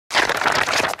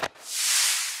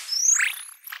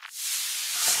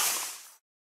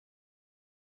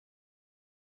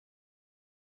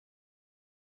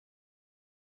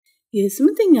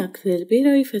የስምንተኛ ክፍል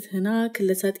ብሔራዊ ፈተና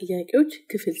ክለሳ ጥያቄዎች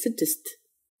ክፍል 6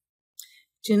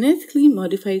 Genetically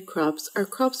modified crops are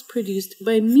crops produced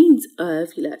by means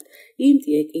of ይላል። ይህም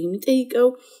ጥያቄ የሚጠይቀው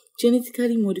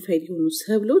genetically modified የሆኑ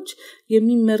ሰብሎች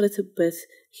የሚመረትበት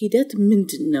ሂደት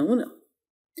ምንድነው ነው።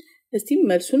 እስቲ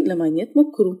መልሱን ለማግኘት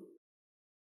ሞክሩ።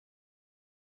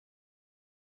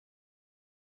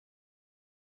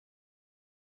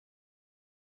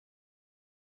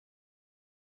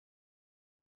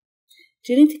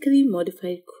 Genetically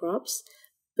modified crops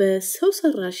በሰው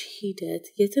ሰራሽ ሂደት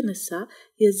የተነሳ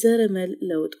የዘረመል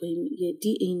ለውጥ ወይም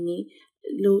የዲኤንኤ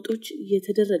ለውጦች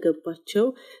የተደረገባቸው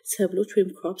ሰብሎች ወይም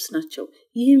crops ናቸው።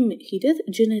 ይህም ሂደት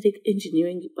genetic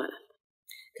engineering ይባላል።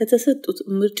 ከተሰጡት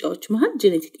ምርጫዎች መሃል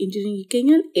genetic engineering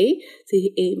ይገኛል።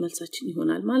 A መልሳችን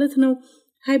ይሆናል ማለት ነው።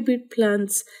 Hybrid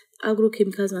plants,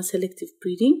 agrochemicals እና selective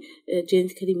breeding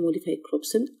genetically modified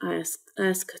cropsን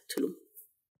አያስከትሉም።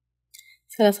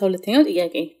 32ኛው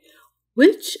ጥያቄ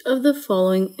Which of the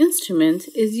following instrument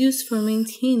is used for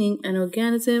maintaining an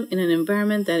organism in an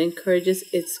environment that encourages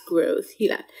its growth?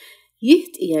 ይላል። ይህ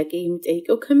ጥያቄ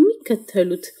የሚጠይቀው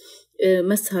ከሚከተሉት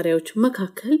መሳሪያዎች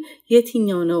መካከል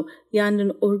የትኛው ነው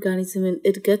ያንን ኦርጋኒዝምን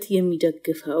እድገት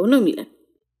የሚደግፈው ነው የሚለን።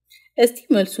 እስቲ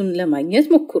መልሱን ለማግኘት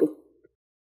ሞክሩ።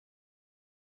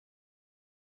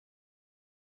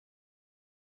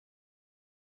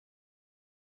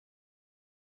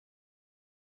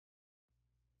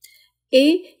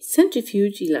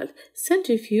 centrifuge ይላል።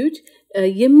 centrifuge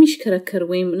የሚሽከረከር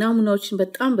ወይም ናሙናዎችን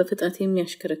በጣም በፍጥነት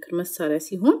የሚያሽከረክር መሳሪያ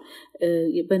ሲሆን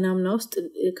በናሙና ውስጥ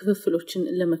ክፍፍሎችን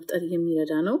ለመፍጠር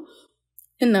የሚረዳ ነው።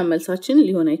 እና መልሳችን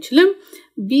ሊሆን አይችልም።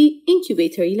 B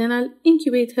incubator ይለናል።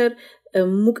 incubator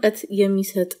ሙቀት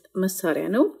የሚሰጥ መሳሪያ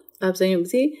ነው። አብዛኛው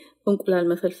ጊዜ እንቁላል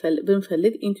መፈልፈል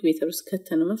ብንፈልግ ኢንኩቤተር ውስጥ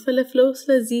ከተን መፈለፍለው።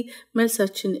 ስለዚህ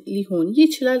መልሳችን ሊሆን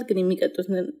ይችላል። ግን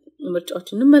የሚቀጥሉትን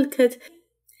ምርጫዎችን እንመልከት።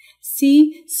 C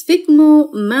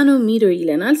sphygmomanometer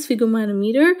ይለናል።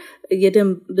 sphygmomanometer የደም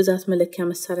ብዛት መለኪያ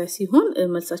መሳሪያ ሲሆን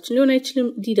መልሳችን ሊሆን አይችልም።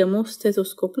 D ደግሞ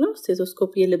ስቴቶስኮፕ ነው።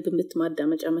 ስቴቶስኮፕ የልብ ምት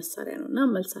ማዳመጫ መሳሪያ ነውና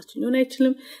መልሳችን ሊሆን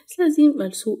አይችልም። ስለዚህ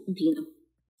መልሱ B ነው።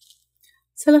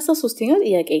 33ኛው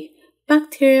ጥያቄ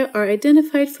Bacteria are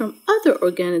identified from other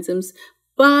organisms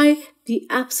by the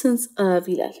absence of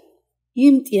ይላል።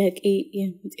 ይህም ጥያቄ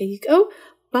የሚጠይቀው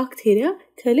ባክቴሪያ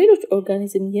ከሌሎች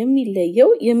ኦርጋኒዝም የሚለየው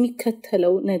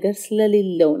የሚከተለው ነገር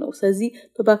ስለሌለው ነው። ስለዚህ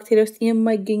በባክቴሪያ ውስጥ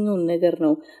የማይገኘው ነገር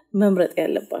ነው መምረጥ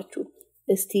ያለባችሁ።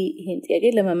 እስቲ ይሄን ጥያቄ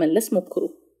ለመመለስ ሞክሩ።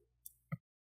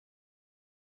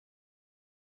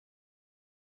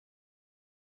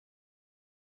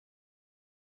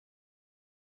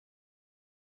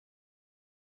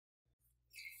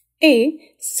 A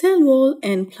cell wall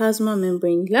and plasma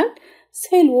membrane ይላል።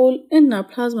 ሴል ዎል እና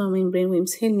ፕላዝማ ሜምብሬን ወይም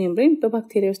ሴል ሜምብሬን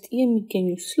በባክቴሪያ ውስጥ የሚገኙ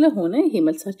ስለሆነ ይሄ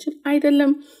መልሳችን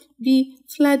አይደለም። ቢ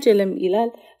ፍላጀለም ይላል።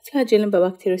 ፍላጀለም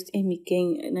በባክቴሪያ ውስጥ የሚገኝ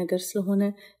ነገር ስለሆነ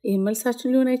ይሄ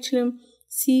መልሳችን ሊሆን አይችልም።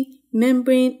 ሲ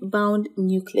ሜምብሬን ባውንድ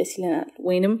ኒውክሊየስ ይለናል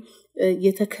ወይንም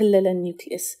የተከለለ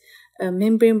ኒውክሊየስ።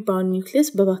 ሜምብሬን ባውንድ ኒውክሊየስ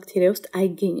በባክቴሪያ ውስጥ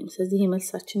አይገኝም። ስለዚህ ይሄ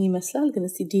መልሳችን ይመስላል። ግን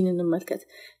እስቲ ዲን እንመልከት።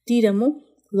 ዲ ደግሞ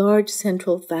large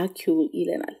central vacuole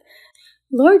ይለናል።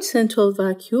 large central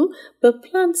vacuole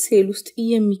በፕላንት ሴል ውስጥ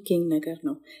የሚገኝ ነገር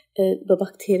ነው።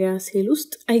 በባክቴሪያ ሴል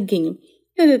ውስጥ አይገኝም።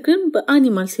 ነገር ግን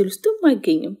በአኒማል ሴል ውስጥም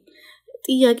አይገኝም።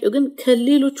 ጥያቄው ግን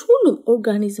ከሌሎች ሁሉም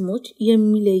ኦርጋኒዝሞች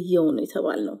የሚለየው ነው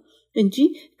የተባለው እንጂ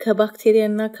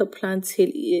ከባክቴሪያና ከፕላንት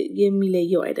ሴል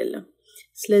የሚለየው አይደለም።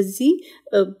 ስለዚህ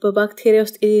በባክቴሪያ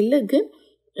ውስጥ የሌለ ግን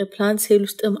ፕላንት ሴል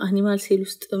ውስጥም አኒማል ሴል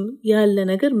ውስጥም ያለ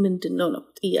ነገር ምንድነው ነው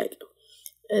ጥያቄው።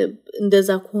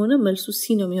 እንደዛ ከሆነ መልሱ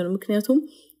ሲ ነው የሚሆነው። ምክንያቱም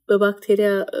በባክቴሪያ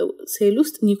ሴል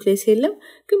ውስጥ ኒውክሊየስ የለም።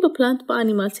 ግን በፕላንት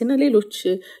በአኒማል ሴልና ሌሎች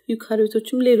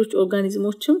ዩካሪዮቶችም ሌሎች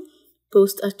ኦርጋኒዝሞችም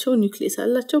በውስጣቸው ኒውክሊየስ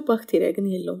አላቸው። ባክቴሪያ ግን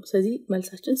የለውም። ስለዚህ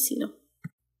መልሳችን ሲ ነው።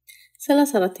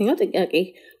 34ኛው ጥያቄ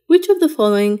Which of the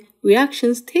following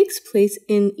reactions takes place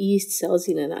in yeast cells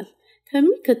ይለናል።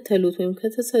 ከሚከተሉት ወይም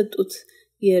ከተሰጡት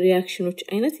የሪአክሽኖች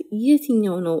አይነት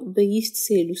የትኛው ነው በይስት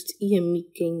ሴል ውስጥ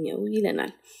የሚገኘው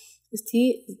ይለናል። እስቲ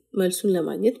መልሱን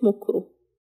ለማግኘት ሞክሩ።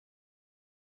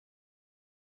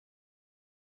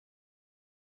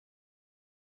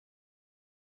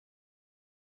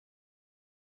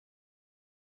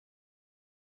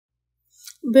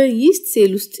 በይስት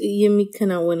ሴል ውስጥ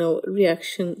የሚከናወነው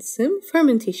ሪአክሽን ስም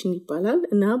ፈርመንቴሽን ይባላል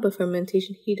እና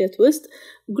በፈርመንቴሽን ሂደት ውስጥ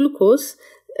ግሉኮስ፣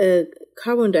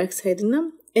 ካርቦን ዳይኦክሳይድ እና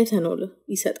ኤታኖል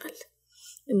ይሰጣል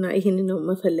እና ይሄንን ነው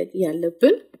መፈለግ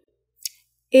ያለብን።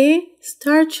 A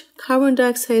starch, carbon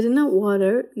dioxide እና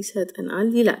water ይሰጠናል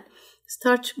ይላል።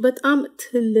 starch በጣም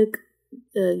ትልቅ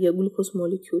የግሉኮስ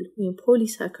ሞለኪውል ወይም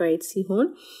ፖሊሳካራይድ ሲሆን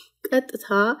ቀጥታ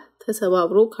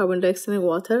ተሰባብሮ ካርቦን ዳይኦክሳይድ እና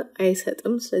ዋተር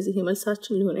አይሰጥም። ስለዚህ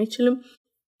መልሳችን ሊሆን አይችልም።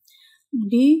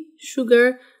 ቢ ሹገር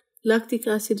ላክቲክ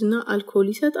አሲድ እና አልኮል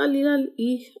ይሰጣል ይላል።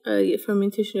 ይህ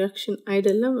የፈርሜንቴሽን ሪአክሽን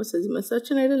አይደለም። ስለዚህ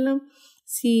መልሳችን አይደለም።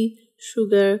 ሲ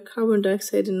ሹገር ካርቦን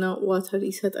ዳይኦክሳይድ እና ዋተር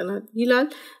ይሰጠናል ይላል።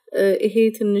 ይሄ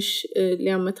ትንሽ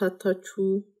ሊያመታታችሁ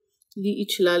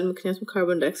ይችላል። ምክንያቱም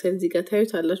ካርቦን ዳይኦክሳይድ እዚህ ጋር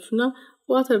ታዩታላችሁና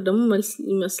ዋተር ደግሞ መልስ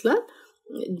ይመስላል።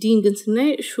 ዲን ግን ስናይ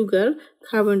ሹገር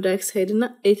ካርቦን ዳይኦክሳይድ እና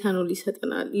ኤታኖል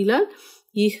ይሰጠናል ይላል።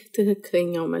 ይህ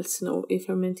ትክክለኛው መልስ ነው።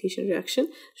 የፈርሜንቴሽን ሪአክሽን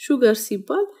ሹገር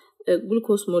ሲባል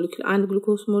ግሉኮስ ሞለኪል አንድ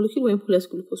ግሉኮስ ሞለኪል ወይም ሁለት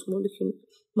ግሉኮስ ሞለኪል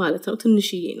ማለት ነው።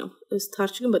 ትንሽዬ ነው።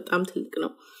 ስታርች ግን በጣም ትልቅ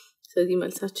ነው። ስለዚህ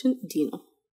መልሳችን ዲ ነው።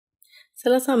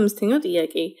 35ኛው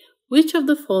ጥያቄ Which of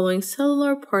the following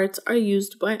cellular parts are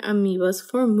used by amoebas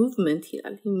for movement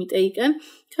ይላል። የሚጠይቀን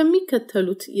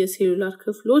ከሚከተሉት የሴሉላር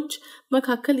ክፍሎች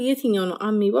መካከል የትኛው ነው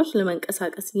አሜባዎች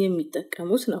ለመንቀሳቀስ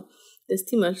የሚጠቀሙት ነው።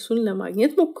 እስቲ መልሱን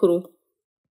ለማግኘት ሞክሩ።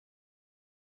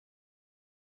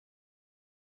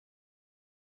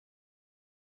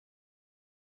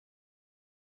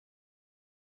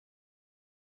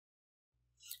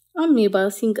 አሜባ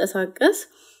ሲንቀሳቀስ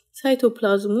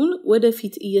ሳይቶፕላዝሙን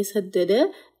ወደፊት እየሰደደ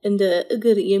እንደ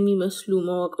እግር የሚመስሉ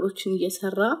መዋቅሮችን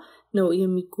እየሰራ ነው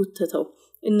የሚጎተተው።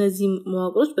 እነዚህ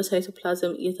መዋቅሮች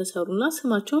በሳይቶፕላዝም የተሰሩና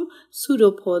ስማቸውም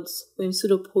ሱዶፖድስ ወይም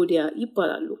ሱዶፖዲያ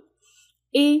ይባላሉ።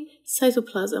 ኤ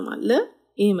ሳይቶፕላዝም አለ።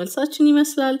 ይሄ መልሳችን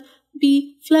ይመስላል። ቢ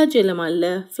ፍላጀለም አለ።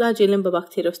 ፍላጀለም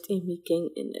በባክቴሪያ ውስጥ የሚገኝ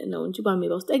ነው እንጂ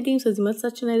በአሜባ ውስጥ አይገኝም። ስለዚህ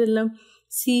መልሳችን አይደለም።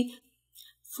 ሲ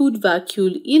ፉድ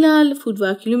ቫኪዩል ይላል። ፉድ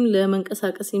ቫኪዩልም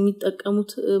ለመንቀሳቀስ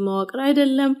የሚጠቀሙት መዋቅር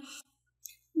አይደለም።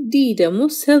 ዲ ደግሞ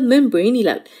ሴል ሜምብሬን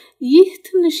ይላል። ይህ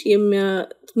ትንሽ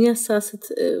የሚያሳስት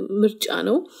ምርጫ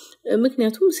ነው።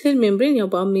 ምክንያቱም ሴል ሜምብሬን ያው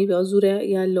በአሜባ ዙሪያ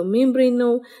ያለው ሜምብሬን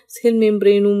ነው። ሴል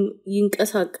ሜምብሬኑም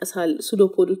ይንቀሳቀሳል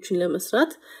ሱዶፖዶችን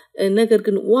ለመስራት። ነገር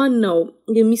ግን ዋናው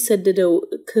የሚሰደደው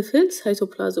ክፍል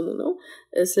ሳይቶፕላዝሙ ነው።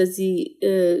 ስለዚህ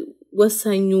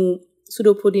ወሳኙ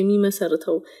ሱዶፖድ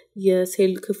የሚመሰርተው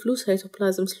የሴል ክፍሉ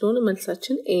ሳይቶፕላዝም ስለሆነ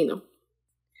መልሳችን ኤ ነው።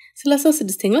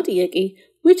 36ኛው ጥያቄ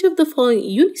Which of the following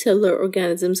unicellular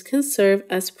organisms can serve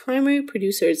as primary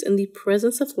producers in the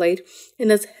presence of light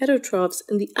and as heterotrophs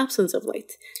in the absence of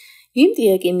light? ይህን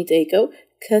ጥያቄ የሚጠይቀው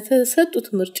ከተሰጡት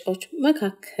ምርጫዎች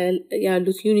መካከል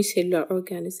ያሉት ዩኒሴሉላር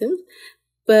ኦርጋኒዝም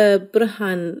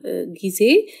በብርሃን ጊዜ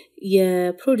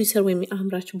የፕሮዲዩሰር ወይም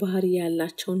የአምራች ባህሪ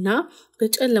ያላቸውና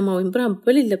በጨለማ ወይም ብርሃን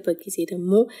በሌለበት ጊዜ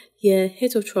ደግሞ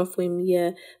የሄተሮትሮፍ ወይም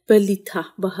የበሊታ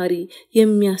ባህሪ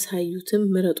የሚያሳዩትን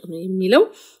ምረጡ ነው የሚለው።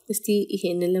 እስቲ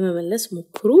ይሄንን ለመመለስ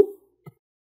ሞክሩ።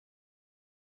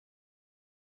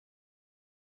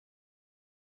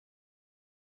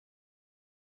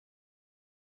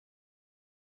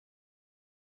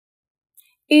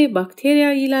 ኤ ባክቴሪያ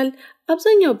ይላል።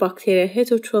 አብዛኛው ባክቴሪያ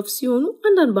ሄተሮትሮፍ ሲሆኑ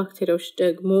አንዳንድ ባክቴሪያዎች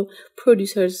ደግሞ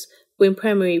ፕሮዲዩሰርስ ወይም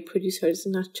ፕራይመሪ ፕሮዲዩሰርስ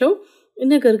ናቸው።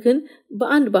 ነገር ግን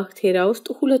በአንድ ባክቴሪያ ውስጥ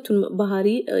ሁለቱን ባህሪ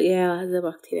የያዘ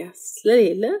ባክቴሪያ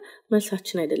ስለሌለ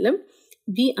መልሳችን አይደለም።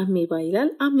 ቢ አሜባ ይላል።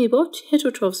 አሜባዎች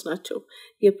ሄተሮትሮፍስ ናቸው።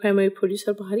 የፕራይመሪ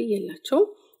ፕሮዲዩሰር ባህሪ የላቸውም።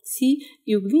 ሲ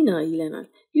ዩግሊና ይለናል።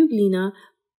 ዩግሊና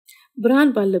ብርሃን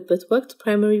ባለበት ወቅት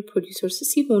ፕራይመሪ ፕሮዲዩሰርስ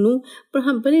ሲሆኑ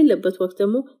ብርሃን በሌለበት ወቅት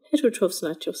ደግሞ ሄተሮትሮፍስ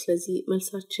ናቸው። ስለዚህ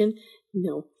መልሳችን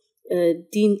ነው።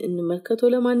 ዲን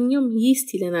እንመልከተው። ለማንኛውም ይስት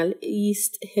ይለናል።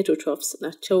 ይስት ሄተሮትሮፍስ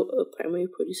ናቸው፣ ፕራይመሪ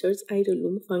ፕሮዲዩሰርስ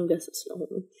አይደሉም፣ ፈንገስ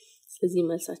ስለሆኑ። ስለዚህ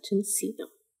መልሳችን ሲ ነው።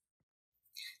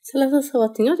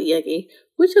 37ኛው ጥያቄ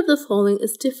Which of the following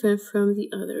is different from the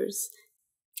others?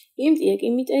 ይህም ጥያቄ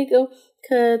የሚጠይቀው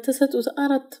ከተሰጡት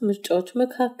አራት ምርጫዎች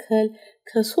መካከል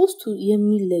ከሶስቱ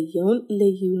የሚለየውን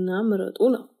ለዩና ምረጡ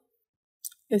ነው።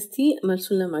 እስቲ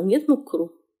መልሱን ለማግኘት ሞክሩ።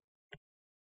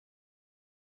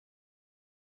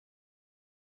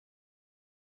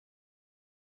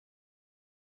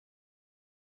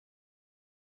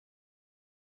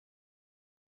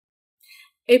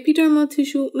 ኤፒደርማል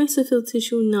ቲሹ፣ ሜሶፊል ቲሹ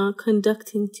እና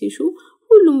ኮንዳክቲንግ ቲሹ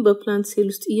ሁሉም በፕላንት ሴል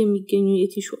ውስጥ የሚገኙ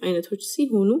የቲሹ አይነቶች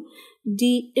ሲሆኑ ዲ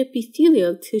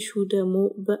ኤፒቴሊያል ቲሹ ደግሞ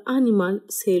በአኒማል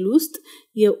ሴል ውስጥ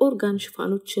የኦርጋን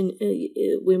ሽፋኖችን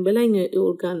ወይም በላይኛው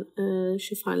የኦርጋን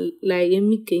ሽፋን ላይ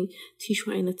የሚገኝ ቲሹ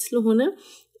አይነት ስለሆነ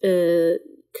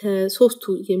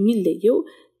ከሶስቱ የሚለየው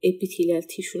ኤፒቴሊያል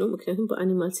ቲሹ ነው። ምክንያቱም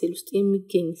በአኒማል ሴል ውስጥ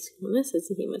የሚገኝ ስለሆነ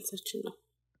ስለዚህ መልሳችን ነው።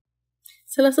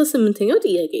 38ኛው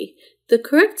ጥያቄ The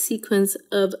correct sequence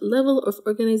of level of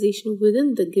organization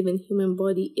within the given human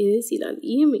body is ይላል።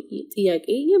 ይህም ጥያቄ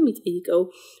የሚጠይቀው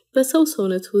በሰው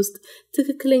ሰውነት ውስጥ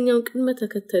ትክክለኛውን ቅድመ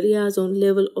ተከተል የያዘውን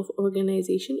level of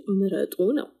organization ምረጡ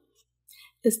ነው።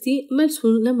 እስቲ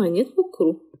መልሱን ለማግኘት ሞክሩ።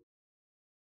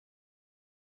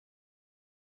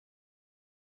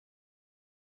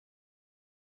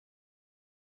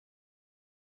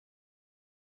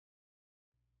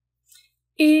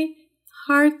 A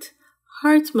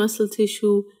heart muscle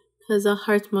tissue ከዛ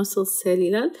heart muscle cell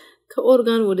ይላል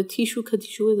ከኦርጋን ወደ ቲሹ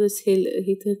ከቲሹ ወደ ሴል ይሄ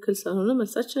ትክክል ስላልሆነ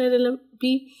መልሳችን አይደለም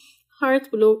B heart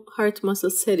ብሎ heart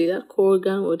muscle cell ይላል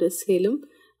ከኦርጋን ወደ ሴልም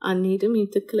አንሄድም ይሄ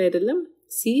ትክክል አይደለም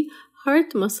C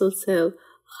heart muscle cell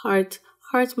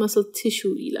heart muscle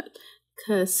tissue ይላል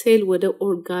ከሴል ወደ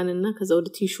ኦርጋን እና ከዛ ወደ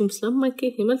ቲሹም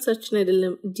ስለማይከድ የመልሳችን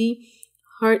አይደለም D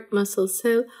heart muscle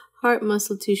cell heart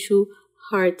muscle tissue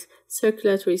heart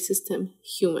circulatory system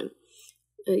human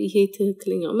ይሄ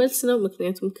ትክክለኛው መልስ ነው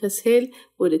ምክንያቱም ከሴል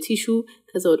ወደ ቲሹ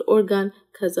ከዛ ወደ ኦርጋን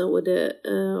ከዛ ወደ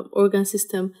ኦርጋን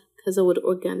ሲስተም ከዛ ወደ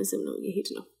ኦርጋኒዝም ነው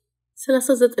የሄድነው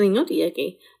 39ኛው ጥያቄ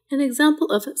An example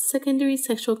of secondary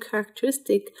sexual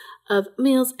characteristic of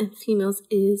males and females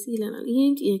is ይለናል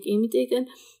ይህን ጥያቄ የሚጠይቀን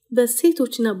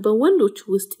በሴቶችና በወንዶች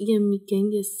ውስጥ የሚገኝ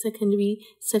የሰከንደሪ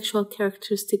ሴክሹዋል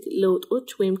ካራክተሪስቲክ ለውጦች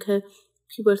ወይም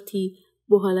ከፒበርቲ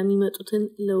በኋላ የሚመጡትን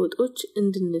ለውጦች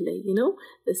እንድንለይ ነው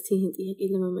እስቲ ይህን ጥያቄ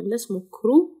ለመመለስ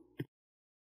ሞክሩ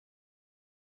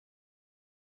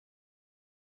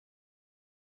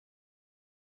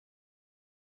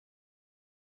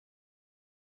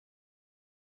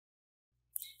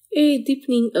A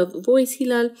deepening of voice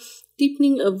ይላል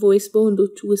deepening of voice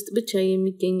በወንዶች ውስጥ ብቻ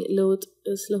የሚገኝ ለውጥ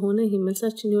ስለሆነ ይሄ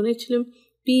መልሳችን ሊሆን አይችልም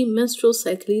B menstrual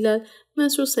cycle ይላል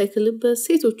menstrual cycle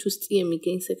በሴቶች ውስጥ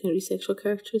የሚገኝ secondary sexual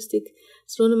characteristic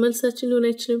ስለሆነ መልሳችን ሊሆን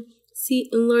አይችልም C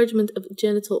enlargement of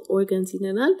genital organs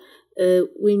ይለናል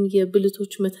ወይም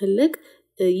የብልቶች መተለቅ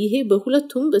ይሄ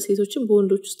በሁለቱም በሴቶችም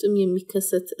በወንዶች ውስጥም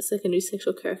የሚከሰት secondary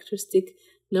sexual characteristic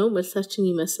ነው መልሳችን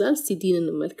ይመስላል C D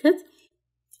እንመልከት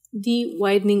D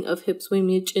widening of hips ወይም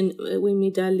የጭን ወይም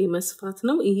የዳሌ መስፋት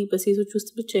ነው ይሄ በሴቶች ውስጥ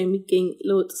ብቻ የሚገኝ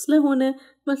ለውጥ ስለሆነ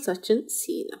መልሳችን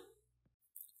C ነው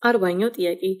 40ኛው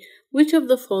ጥያቄ which of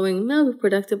the following male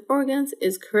reproductive organs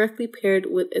is correctly paired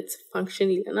with its function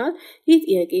ይለናል ይህ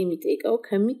ጥያቄ የሚጠይቀው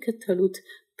ከሚከተሉት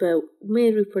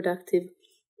በሜል reproductive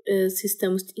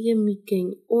ሲስተም ውስጥ የሚገኝ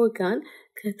ኦርጋን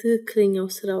ከትክክለኛው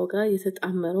ስራው ጋር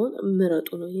የተጣመረውን ምረጡ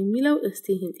ነው የሚለው እስቲ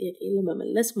ይህን ጥያቄ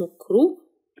ለመመለስ ሞክሩ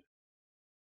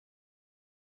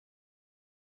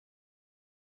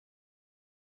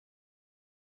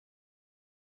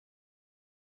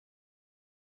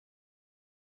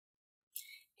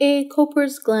A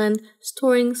Cowper's gland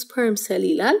storing sperm cell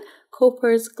ይላል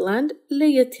Cowper's gland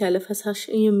ለየት ያለ ፈሳሽ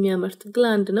የሚያመርት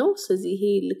gland ነው ስለዚህ ይሄ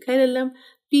ልክ አይደለም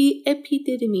B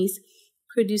epididymis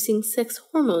producing sex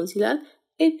hormones ይላል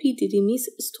epididymis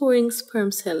storing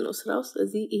sperm cell ነው ስራው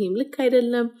ስለዚህ ይሄም ልክ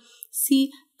አይደለም C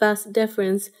vas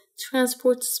deferens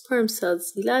transport sperm cells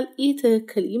ይላል ይህ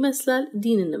ትክክል ይመስላል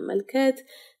ዲን እንመልከት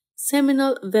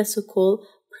seminal vesicle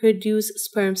produce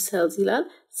sperm cells ይላል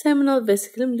seminal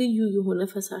vesicle ልዩ የሆነ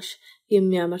ፈሳሽ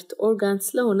የሚያመርት ኦርጋን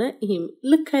ስለሆነ ይሄም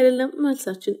ልክ አይደለም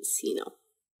መልሳችን C ነው